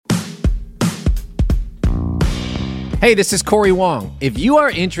Hey, this is Corey Wong. If you are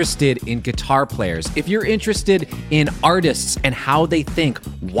interested in guitar players, if you're interested in artists and how they think,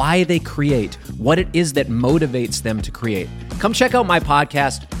 why they create, what it is that motivates them to create, come check out my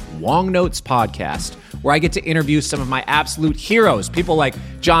podcast, Wong Notes Podcast, where I get to interview some of my absolute heroes, people like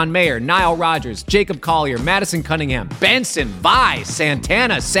John Mayer, Nile Rodgers, Jacob Collier, Madison Cunningham, Benson, Vai,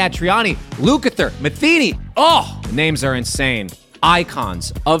 Santana, Satriani, Lukather, Matheny. Oh, the names are insane.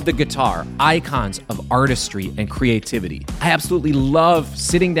 Icons of the guitar, icons of artistry and creativity. I absolutely love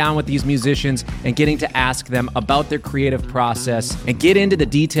sitting down with these musicians and getting to ask them about their creative process and get into the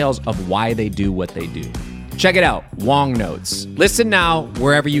details of why they do what they do. Check it out, Wong Notes. Listen now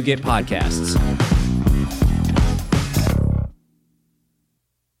wherever you get podcasts.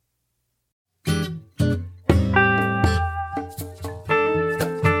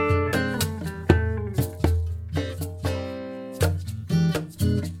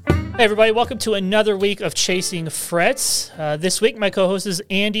 Hey everybody, welcome to another week of Chasing Frets. This week my co-host is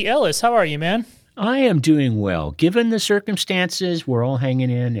Andy Ellis. How are you, man? I am doing well. Given the circumstances, we're all hanging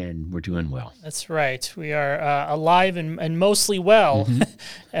in and we're doing well. That's right. We are alive and mostly well,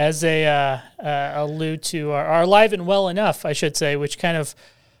 as they allude to, are alive and well enough, I should say, which kind of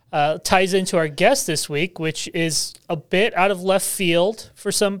ties into our guest this week, which is a bit out of left field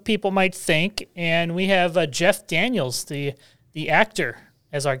for some people might think. And we have Jeff Daniels, the actor,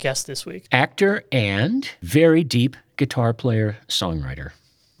 as our guest this week. Actor and very deep guitar player, songwriter.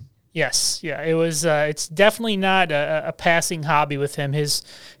 Yes, yeah, it was. It's definitely not a passing hobby with him. His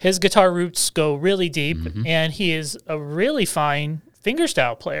guitar roots go really deep, and he is a really fine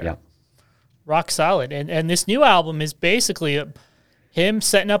fingerstyle player. Yeah. Rock solid. And this new album is basically him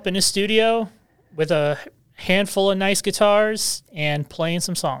setting up in his studio with a handful of nice guitars and playing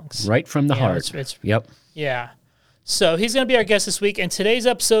some songs. Right from the heart. Yep. Yeah. So he's going to be our guest this week, and today's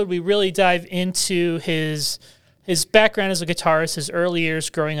episode we really dive into his background as a guitarist, his early years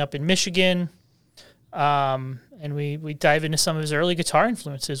growing up in Michigan, and we dive into some of his early guitar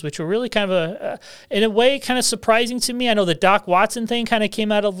influences, which were really kind of in a way, kind of surprising to me. I know the Doc Watson thing kind of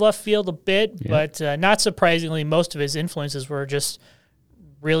came out of left field a bit, but not surprisingly, most of his influences were just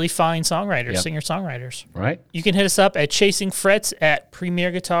really fine songwriters, singer-songwriters. Right. You can hit us up at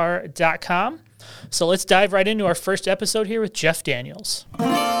chasingfrets@premierguitar.com. So let's dive right into our first episode here with Jeff Daniels.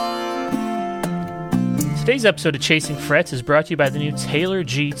 Today's episode of Chasing Frets is brought to you by the new Taylor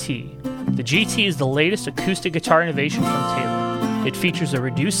GT. The GT is the latest acoustic guitar innovation from Taylor. It features a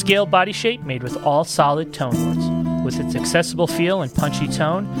reduced scale body shape made with all solid tone woods. With its accessible feel and punchy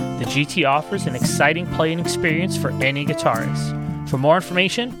tone, the GT offers an exciting playing experience for any guitarist. For more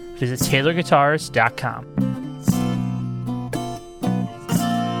information, visit TaylorGuitars.com.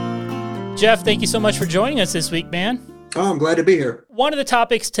 Jeff, thank you so much for joining us this week, man. Oh, I'm glad to be here. One of the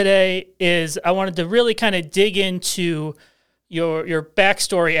topics today is I wanted to really kind of dig into your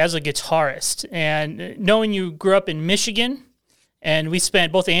backstory as a guitarist. And knowing you grew up in Michigan, and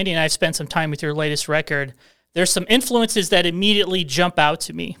both Andy and I have spent some time with your latest record, there's some influences that immediately jump out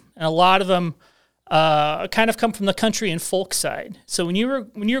to me. And a lot of them kind of come from the country and folk side. So when you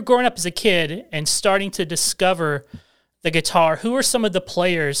were growing up as a kid and starting to discover the guitar, who are some of the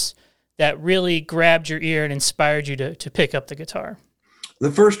players that really grabbed your ear and inspired you to pick up the guitar? The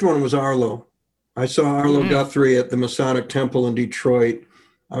first one was Arlo. I saw Arlo Guthrie at the Masonic Temple in Detroit.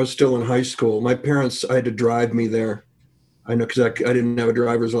 I was still in high school. My parents, I had to drive me there. I know, because I didn't have a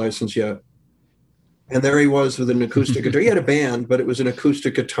driver's license yet. And there he was with an acoustic guitar. He had a band, but it was an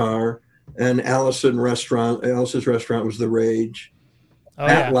acoustic guitar. And Alice's restaurant was the rage.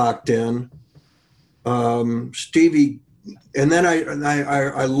 That locked in. Stevie. And then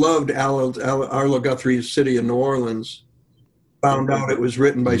I loved Arlo Guthrie's City of New Orleans. Found out it was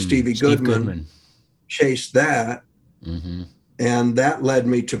written by Stevie Goodman. Chased that. And that led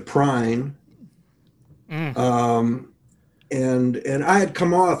me to Prine. And I had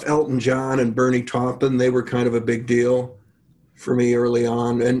come off Elton John and Bernie Taupin. They were kind of a big deal for me early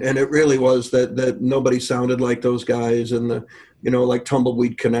on. And it really was that nobody sounded like those guys. And like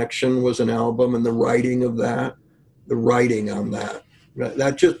Tumbleweed Connection was an album, and the writing on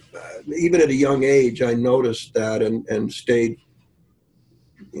that just, even at a young age, I noticed that and stayed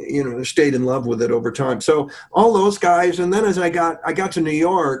in love with it over time. So all those guys. And then as I got to New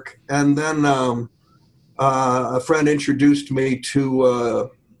York, and then a friend introduced me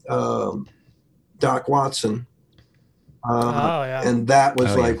to Doc Watson. And that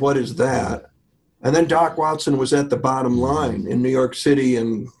was what is that? And then Doc Watson was at the Bottom Line in New York City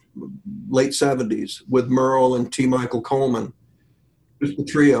in late 70s with Merle and T. Michael Coleman. Just the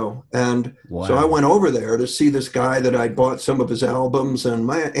trio. And so I went over there to see this guy that I bought some of his albums,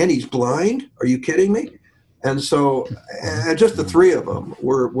 and he's blind. Are you kidding me? And so, and just the three of them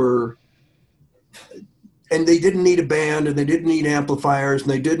were, and they didn't need a band, and they didn't need amplifiers,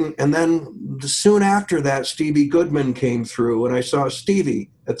 and then soon after that, Stevie Goodman came through, and I saw Stevie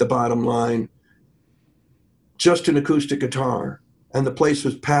at the Bottom Line, just an acoustic guitar, and the place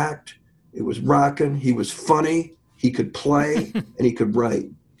was packed. It was rocking. He was funny. He could play, and he could write.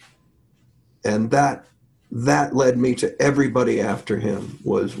 And that led me to everybody after him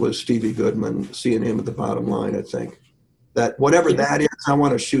was Stevie Goodman, seeing him at the Bottom Line. I think that whatever that is, I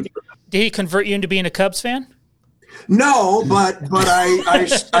want to shoot for that. Did he convert you into being a Cubs fan? No, but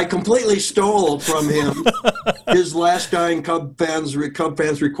I completely stole from him his last dying Cub fans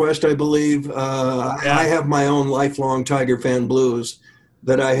request, I believe. I have my own lifelong Tiger fan blues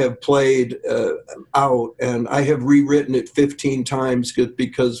that I have played out, and I have rewritten it 15 times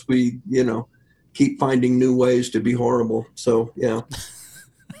because we, keep finding new ways to be horrible. So yeah,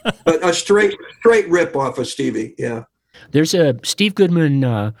 but a straight rip off of Stevie. Yeah, there's a Steve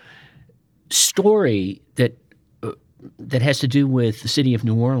Goodman story that has to do with the city of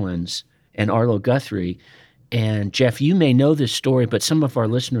New Orleans and Arlo Guthrie. And Jeff, you may know this story, but some of our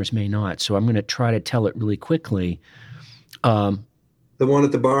listeners may not. So I'm going to try to tell it really quickly. The one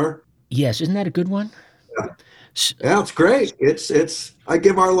at the bar? Yes. Isn't that a good one? Yeah, it's great. It's. I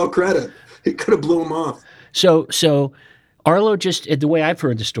give Arlo credit. He could have blew him off. So Arlo, just the way I've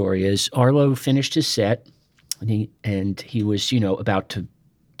heard the story is Arlo finished his set and he was, about to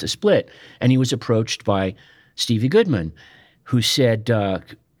split, and he was approached by Stevie Goodman, who said, I'm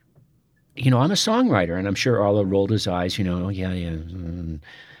a songwriter. And I'm sure Arlo rolled his eyes, yeah.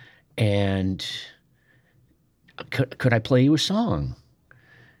 And could I play you a song?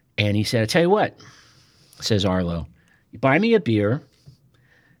 And he said, I tell you what, says Arlo, you buy me a beer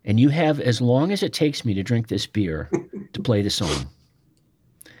and you have as long as it takes me to drink this beer to play the song.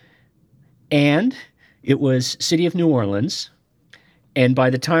 And it was City of New Orleans. And by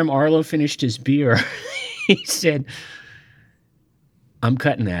the time Arlo finished his beer, he said, I'm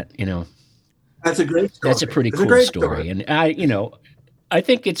cutting that, That's a great story. That's a pretty cool story. And I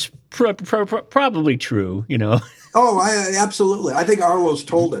think it's probably true, Oh, absolutely. I think Arlo's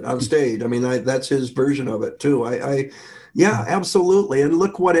told it on stage. I mean, that's his version of it too. Yeah, absolutely. And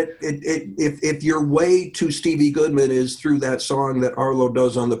look what if your way to Stevie Goodman is through that song that Arlo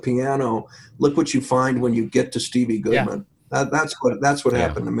does on the piano, look what you find when you get to Stevie Goodman. Yeah. That's what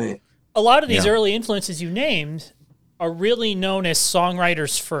happened to me. A lot of these early influences you named are really known as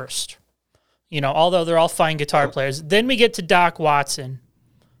songwriters first. Although they're all fine guitar players. Then we get to Doc Watson,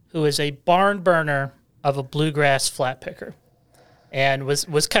 who is a barn burner of a bluegrass flat picker, and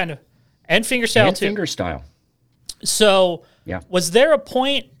was kind of and fingerstyle too. Fingerstyle. So, was there a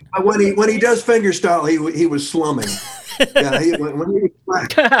point when he does fingerstyle, he was slumming. Yeah, when he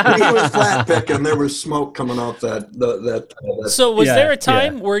was flat picking, there was smoke coming off that. So, was there a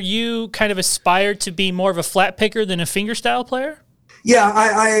time where you kind of aspired to be more of a flat picker than a fingerstyle player? Yeah,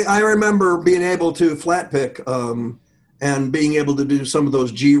 I remember being able to flat pick and being able to do some of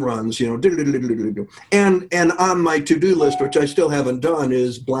those G runs, and on my to-do list, which I still haven't done,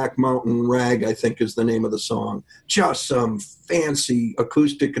 is Black Mountain Rag, I think is the name of the song. Just some fancy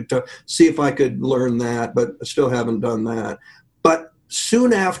acoustic guitar. See if I could learn that, but I still haven't done that. But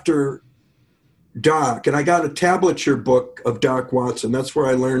soon after Doc, and I got a tablature book of Doc Watson. That's where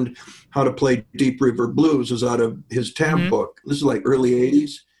I learned how to play Deep River Blues, is out of his tab book. This is like early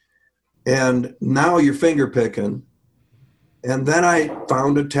 80s. And now you're finger picking. And then I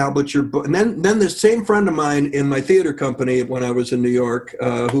found a tablature book. And then this same friend of mine in my theater company when I was in New York,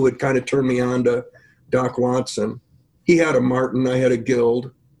 who had kind of turned me on to Doc Watson, he had a Martin, I had a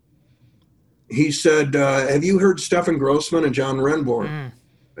Guild. He said, have you heard Stephen Grossman and John Renbourn?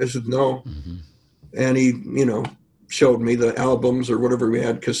 I said, no. Mm-hmm. And he, showed me the albums or whatever. We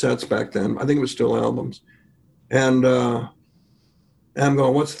had cassettes back then. I think it was still albums. And I'm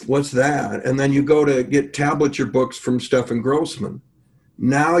going, what's that? And then you go to get tablature books from Stephen Grossman.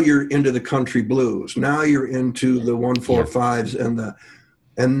 Now you're into the country blues. Now you're into the 145s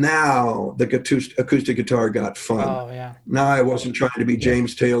and now the acoustic guitar got fun. Oh, yeah. Now I wasn't trying to be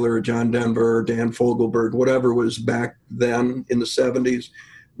James Taylor or John Denver or Dan Fogelberg, whatever was back then in the 70s.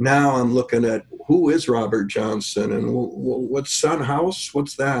 Now I'm looking at who is Robert Johnson and what's Son House?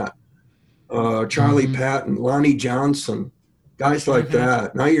 What's that? Charlie Patton, Lonnie Johnson, guys like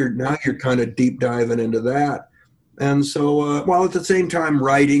that. Now you're kind of deep diving into that. And so, while at the same time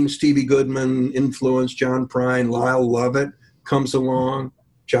writing, Stevie Goodman influenced John Prine, Lyle Lovett comes along,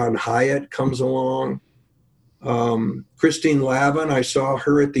 John Hyatt comes along. Christine Lavin, I saw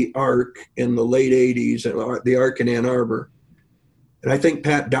her at the Arc in the late 80s, at the Arc in Ann Arbor. And I think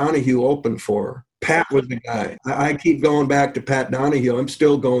Pat Donahue opened for her. Pat was the guy. I keep going back to Pat Donahue. I'm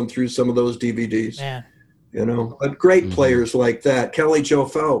still going through some of those DVDs. Man. You know, but great players like that. Kelly Joe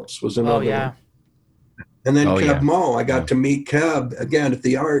Phelps was another one. And then Keb Mo. I got to meet Keb again at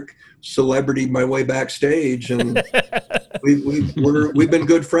the Arc, celebrity my way backstage, and we've been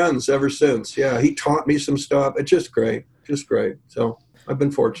good friends ever since. Yeah, he taught me some stuff. It's just great, So I've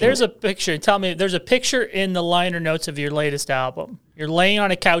been fortunate. There's a picture. Tell me, there's a picture in the liner notes of your latest album. You're laying on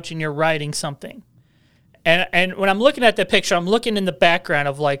a couch and you're writing something. And when I'm looking at that picture, I'm looking in the background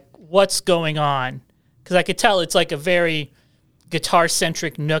of like what's going on. Because I could tell it's like a very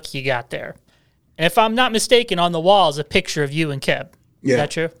guitar-centric nook you got there. And if I'm not mistaken, on the wall is a picture of you and Keb. Yeah. Is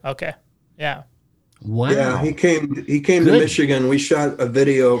that true? Okay. Yeah. Wow. Yeah, he came to Michigan. We shot a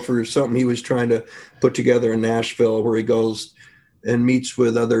video for something he was trying to put together in Nashville where he goes and meets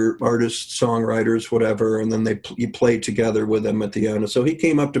with other artists, songwriters, whatever, and then you play together with them at the end. And so he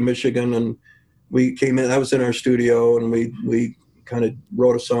came up to Michigan, and we came in. I was in our studio, and we kind of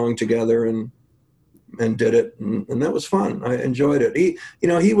wrote a song together and did it, and that was fun. I enjoyed it.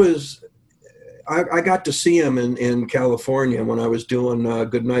 He was. I got to see him in California when I was doing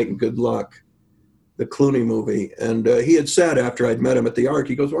Good Night and Good Luck, the Clooney movie, and he had said after I'd met him at the Arc,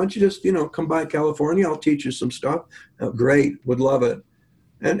 he goes, "Why don't you just come by California? I'll teach you some stuff." Great, would love it.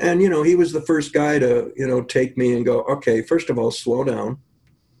 And he was the first guy to take me and go, okay, first of all, slow down.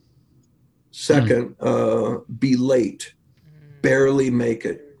 Second, be late, barely make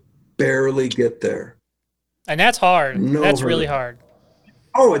it, barely get there. And that's hard. That's hurry. Really hard.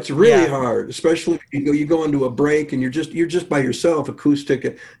 Oh, it's really hard, especially if you go into a break and you're just by yourself,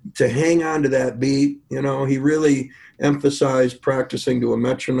 acoustic, to hang on to that beat. He really emphasized practicing to a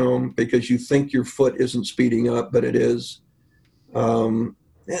metronome because you think your foot isn't speeding up, but it is. And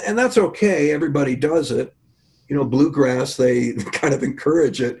that's okay. Everybody does it. Bluegrass, they kind of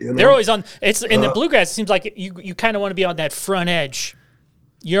encourage it. They're always on. It's in the bluegrass. It seems like you kind of want to be on that front edge.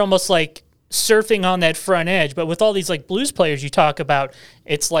 You're almost like surfing on that front edge, but with all these like blues players you talk about,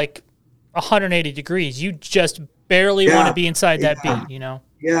 it's like 180 degrees. You just barely want to be inside that beat,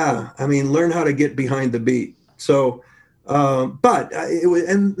 Yeah, I mean, learn how to get behind the beat. So, but it was,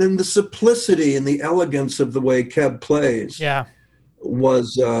 and the simplicity and the elegance of the way Keb plays,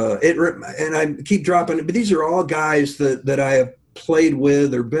 was and I keep dropping it, but these are all guys that I have played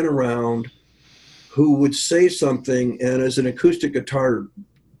with or been around who would say something, and as an acoustic guitar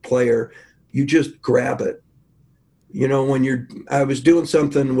player, you just grab it. I was doing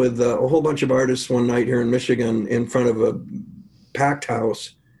something with a whole bunch of artists one night here in Michigan in front of a packed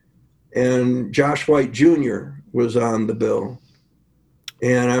house, and Josh White Jr. was on the bill.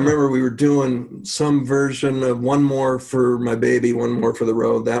 And I remember we were doing some version of One More for My Baby, One More for the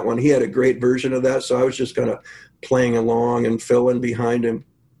Road, that one. He had a great version of that, so I was just kind of playing along and filling behind him.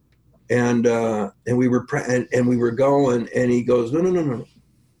 And we were going, and he goes, no.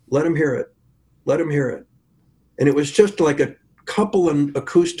 Let him hear it. Let him hear it. And it was just like a couple of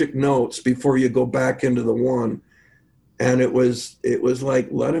acoustic notes before you go back into the one. And it was like,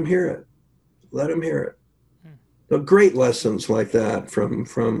 let him hear it. Let him hear it. So great lessons like that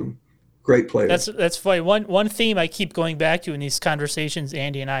from great players. That's funny. One theme I keep going back to in these conversations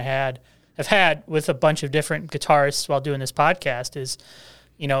Andy and I have had with a bunch of different guitarists while doing this podcast is,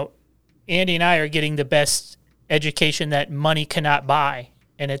 Andy and I are getting the best education that money cannot buy.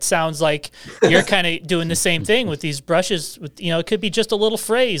 And it sounds like you're kind of doing the same thing with these brushes. It could be just a little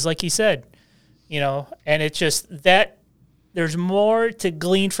phrase, like he said, and it's just that there's more to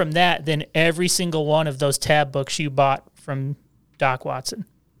glean from that than every single one of those tab books you bought from Doc Watson,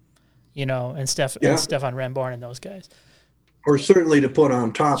 and Stefan Renborn and those guys. Or certainly to put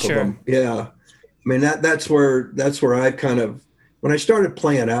on top of them. Yeah. I mean, that's where I kind of, when I started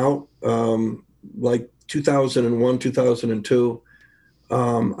playing out, like 2001, 2002,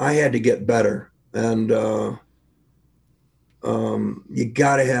 I had to get better, and you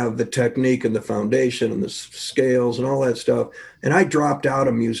got to have the technique and the foundation and the scales and all that stuff. And I dropped out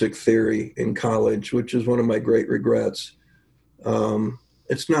of music theory in college, which is one of my great regrets.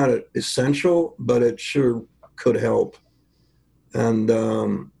 It's not essential, but it sure could help.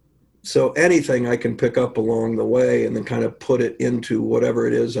 And so anything I can pick up along the way and then kind of put it into whatever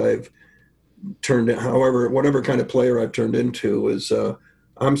it is I've turned in, whatever kind of player I've turned into is,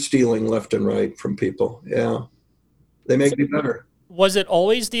 I'm stealing left and right from people. Yeah. They make me better. Was it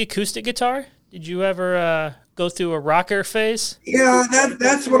always the acoustic guitar? Did you ever go through a rocker phase? Yeah,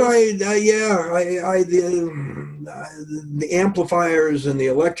 that's what the amplifiers and the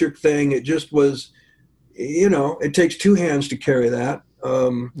electric thing, it just was, it takes two hands to carry that.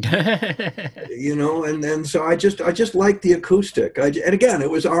 And so I just liked the acoustic. And again, it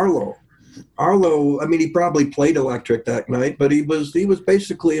was Arlo. Arlo, I mean, he probably played electric that night, but he was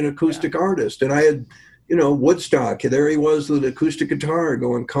basically an acoustic artist. And I had, Woodstock. There he was with an acoustic guitar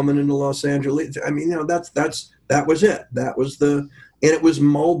coming into Los Angeles. I mean, that was it. And it was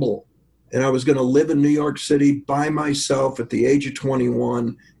mobile. And I was going to live in New York City by myself at the age of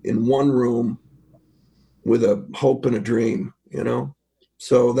 21 in one room with a hope and a dream,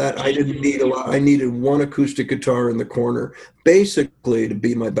 So that I didn't need a lot. I needed one acoustic guitar in the corner, basically to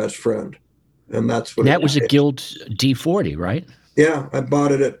be my best friend. And that's what that was a Guild D40, right? Yeah, I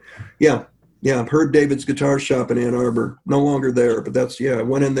bought it I've heard David's Guitar Shop in Ann Arbor. No longer there, but I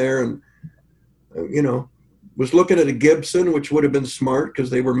went in there and, was looking at a Gibson, which would have been smart because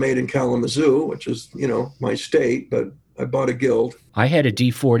they were made in Kalamazoo, which is, my state, but I bought a Guild. I had a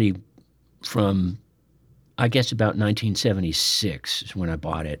D40 from, I guess, about 1976 is when I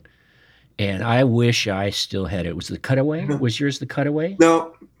bought it. And I wish I still had it. It was the Cutaway? Yeah. Was yours the Cutaway?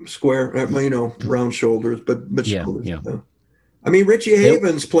 No, square, round shoulders, but yeah. I mean, Richie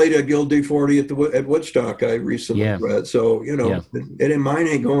Havens played a Guild D40 at Woodstock. I recently read, so mine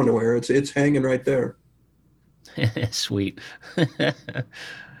ain't going nowhere. It's hanging right there. Sweet.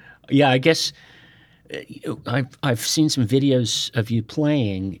 Yeah, I guess I've seen some videos of you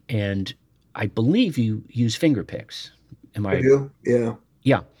playing, and I believe you use finger picks. Am I? do? Yeah.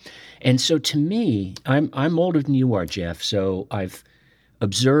 Yeah, and so to me, I'm older than you are, Jeff. So I've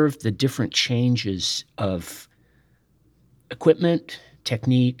observed the different changes of equipment,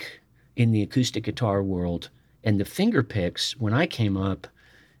 technique in the acoustic guitar world, and the finger picks. When I came up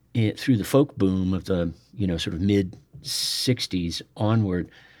through the folk boom of the sort of mid '60s onward,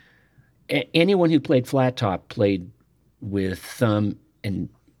 anyone who played flat top played with thumb and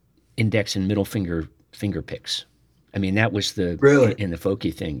index and middle finger picks. I mean, that was the in the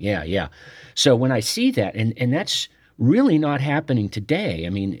folky thing. Yeah. So when I see that, and that's really not happening today. I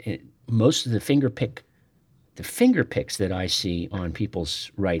mean, most of the finger picks that I see on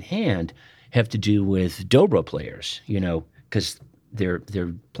people's right hand have to do with dobro players, because they're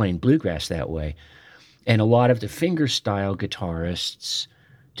playing bluegrass that way. And a lot of the finger style guitarists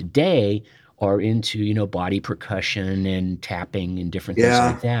today are into, body percussion and tapping and different things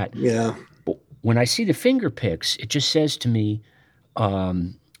like that. Yeah. But when I see the finger picks, it just says to me,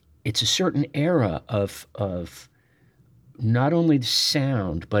 it's a certain era of not only the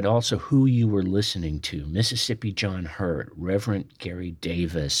sound, but also who you were listening to. Mississippi John Hurt, Reverend Gary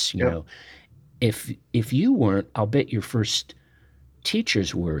Davis, you know. If you weren't, I'll bet your first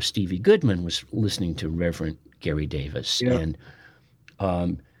teachers were. Stevie Goodman was listening to Reverend Gary Davis. And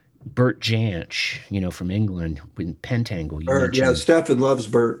Bert Jansch, from England, with Pentangle. Bert, Stefan loves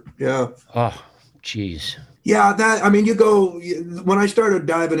Bert. Yeah. Oh, geez. Yeah, when I started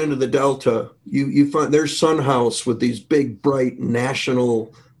diving into the Delta, you find there's Son House with these big, bright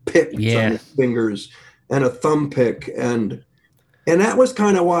national picks on his fingers and a thumb pick. And that was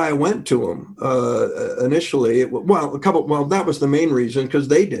kind of why I went to them initially. That was the main reason, because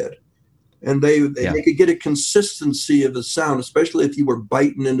they did. And they could get a consistency of the sound, especially if you were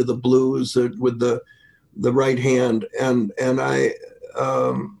biting into the blues with the right hand. And I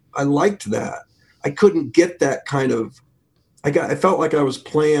liked that. I couldn't get that kind of. I felt like I was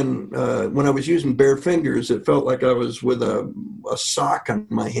playing when I was using bare fingers. It felt like I was with a sock on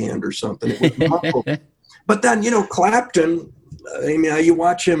my hand or something. It was muffled. But then Clapton. I mean, you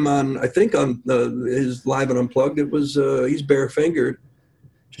watch him on his Live and Unplugged. It was he's bare fingered.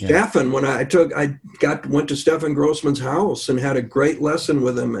 Stefan, when went to Stefan Grossman's house and had a great lesson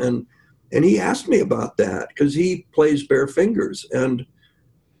with him, and he asked me about that because he plays bare fingers, and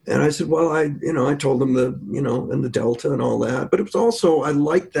I said, well, I told him in the Delta and all that, but it was also, I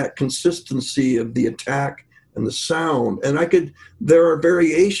liked that consistency of the attack and the sound, and there are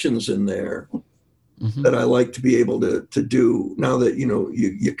variations in there that I like to be able to do. Now that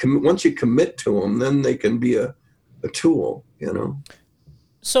once you commit to them, then they can be a tool.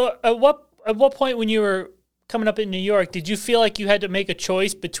 So at what point when you were coming up in New York did you feel like you had to make a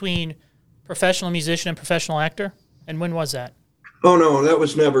choice between professional musician and professional actor? And when was that? Oh no, that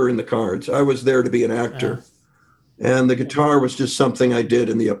was never in the cards. I was there to be an actor, and the guitar was just something I did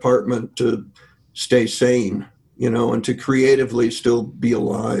in the apartment to stay sane, and to creatively still be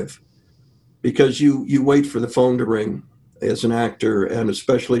alive. Because you wait for the phone to ring as an actor, and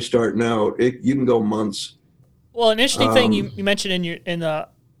especially starting out, you can go months. Well, an interesting thing you mentioned in the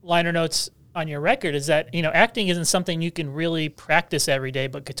liner notes on your record is that acting isn't something you can really practice every day,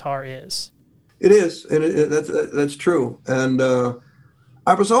 but guitar is. It is, and that's true. And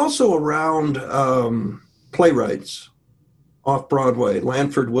I was also around playwrights off Broadway.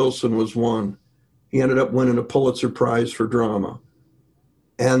 Lanford Wilson was one. He ended up winning a Pulitzer Prize for drama.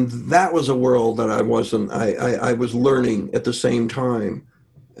 And that was a world that I was learning at the same time.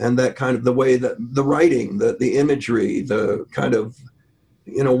 And that kind of the way that the writing, the imagery, the kind of,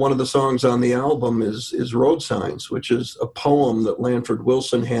 one of the songs on the album is Road Signs, which is a poem that Lanford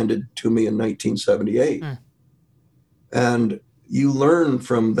Wilson handed to me in 1978. And you learn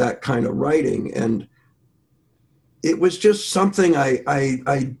from that kind of writing. And it was just something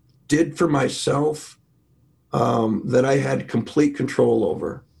I did for myself that I had complete control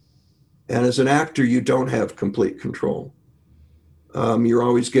over. And as an actor, you don't have complete control. You're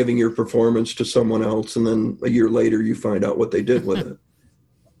always giving your performance to someone else, and then a year later you find out what they did with it.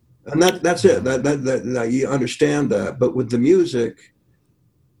 And that's it. That you understand that. But with the music,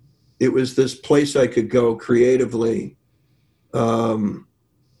 it was this place I could go creatively,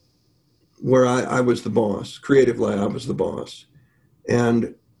 where I was the boss. Creatively, I was the boss.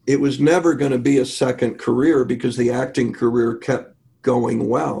 And it was never going to be a second career because the acting career kept going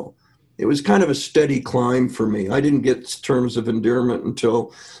well. It was kind of a steady climb for me. I didn't get terms of endearment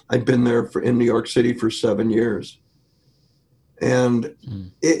until I'd been there in New York City for 7 years. And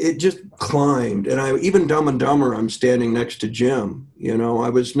it just climbed. And even Dumb and Dumber, I'm standing next to Jim. I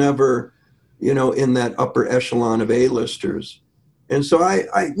was never, in that upper echelon of A-listers. And so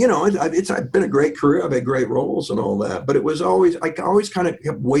it's been a great career. I've had great roles and all that, but I always kind of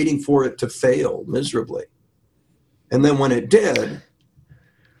kept waiting for it to fail miserably. And then when it did,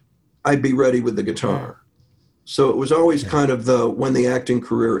 I'd be ready with the guitar. So it was always kind of when the acting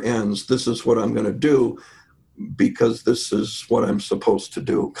career ends, this is what I'm going to do because this is what I'm supposed to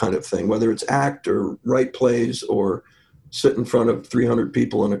do kind of thing, whether it's act or write plays or sit in front of 300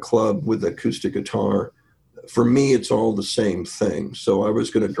 people in a club with acoustic guitar. For me, it's all the same thing. So I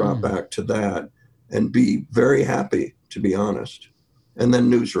was going to drop back to that and be very happy, to be honest. And then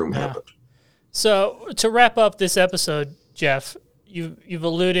Newsroom happened. So to wrap up this episode, Jeff, you've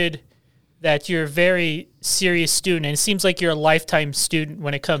alluded that you're a very serious student, and it seems like you're a lifetime student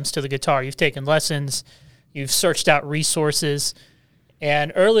when it comes to the guitar. You've taken lessons, you've searched out resources,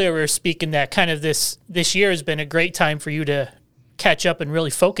 and earlier we were speaking that kind of this year has been a great time for you to catch up and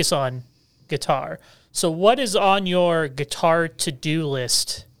really focus on guitar. So what is on your guitar to-do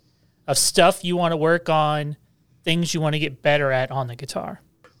list of stuff you want to work on, things you want to get better at on the guitar?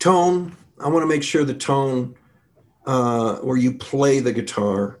 Tone. I want to make sure the tone where you play the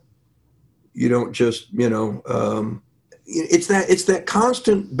guitar, you don't just, it's that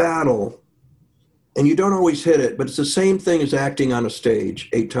constant battle, and you don't always hit it, but it's the same thing as acting on a stage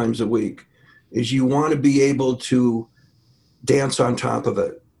 8 times a week, is you want to be able to dance on top of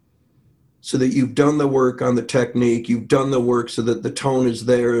it. So that you've done the work on the technique, you've done the work so that the tone is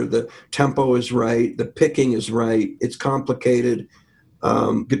there, the tempo is right, the picking is right. It's complicated.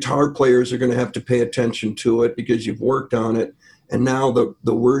 Guitar players are going to have to pay attention to it because you've worked on it. And now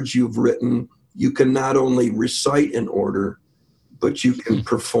the words you've written, you can not only recite in order, but you can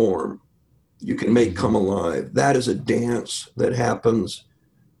perform. You can make come alive. That is a dance that happens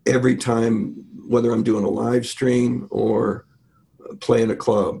every time, whether I'm doing a live stream or playing a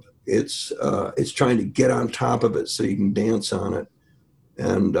club. It's trying to get on top of it so you can dance on it.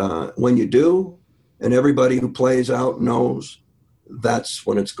 And when you do, and everybody who plays out knows, that's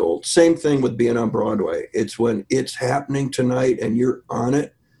when it's gold. Same thing with being on Broadway. It's when it's happening tonight and you're on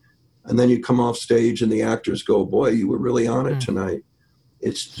it, and then you come off stage and the actors go, boy, you were really on it tonight.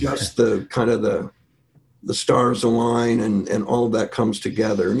 It's just the kind of the stars align and all of that comes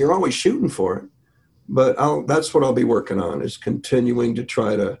together. And you're always shooting for it. But that's what I'll be working on, is continuing to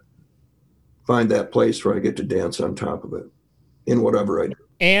try to find that place where I get to dance on top of it in whatever I do.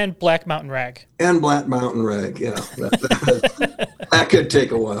 And Black Mountain Rag. And Black Mountain Rag, yeah. That could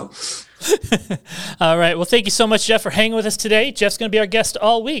take a while. All right. Well, thank you so much, Jeff, for hanging with us today. Jeff's going to be our guest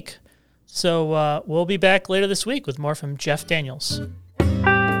all week. So we'll be back later this week with more from Jeff Daniels.